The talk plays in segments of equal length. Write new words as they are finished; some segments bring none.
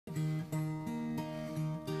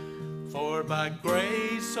For by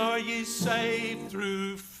grace are ye saved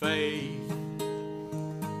through faith,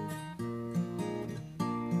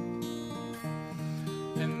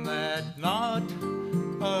 and that not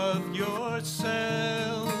of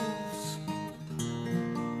yourselves.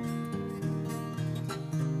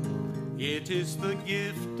 It is the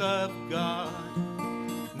gift of God,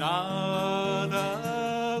 not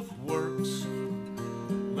of works,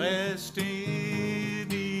 lest any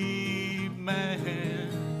man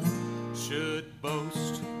should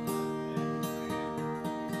boast.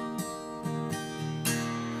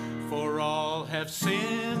 For all have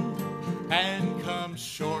sinned and come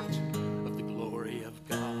short of the glory of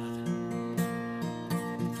God.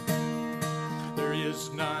 There is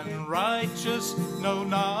none righteous, no,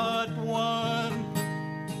 not one.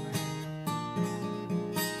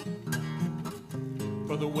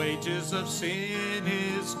 For the wages of sin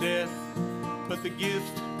is death, but the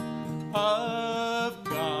gift of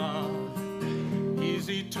God is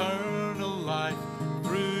eternal life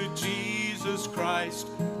through Jesus Christ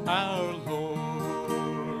our Lord.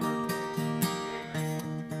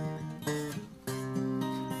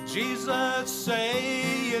 Jesus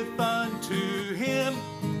saith unto him,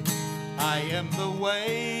 I am the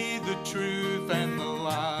way, the truth, and the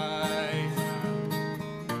life.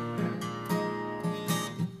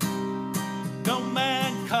 No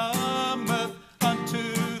man cometh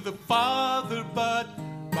unto the Father but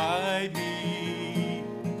by me.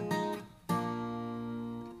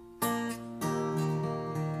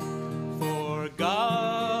 For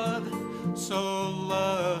God so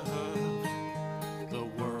loved the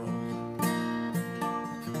world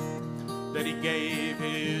that he gave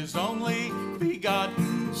his only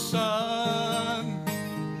begotten Son,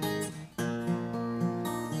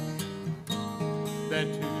 that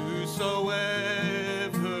whosoever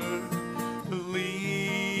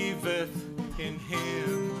believeth in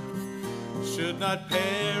him should not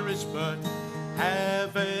perish but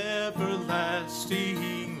have everlasting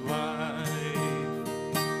life.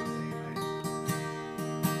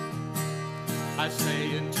 I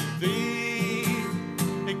say unto thee,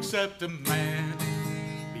 except a man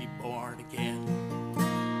be born again,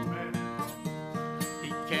 he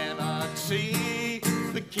cannot see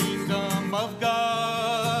the kingdom of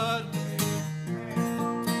God.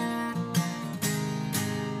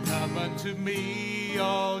 Come unto me,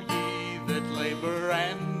 all ye that labor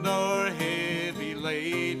and are heavy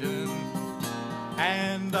laden,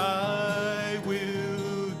 and I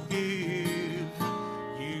will give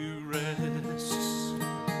you rest.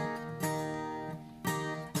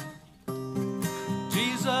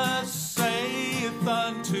 Jesus saith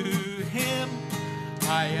unto him,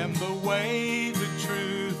 I am the way, the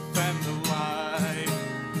truth, and the life.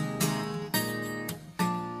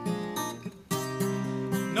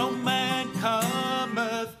 No man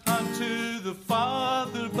cometh unto the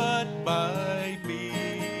Father but by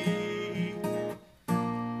me.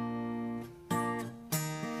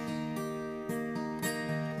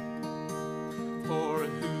 For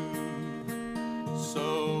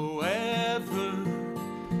whosoever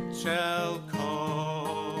shall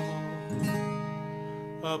call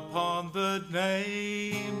upon the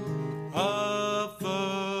name of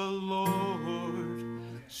the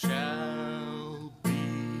Lord shall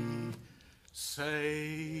be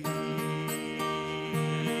saved.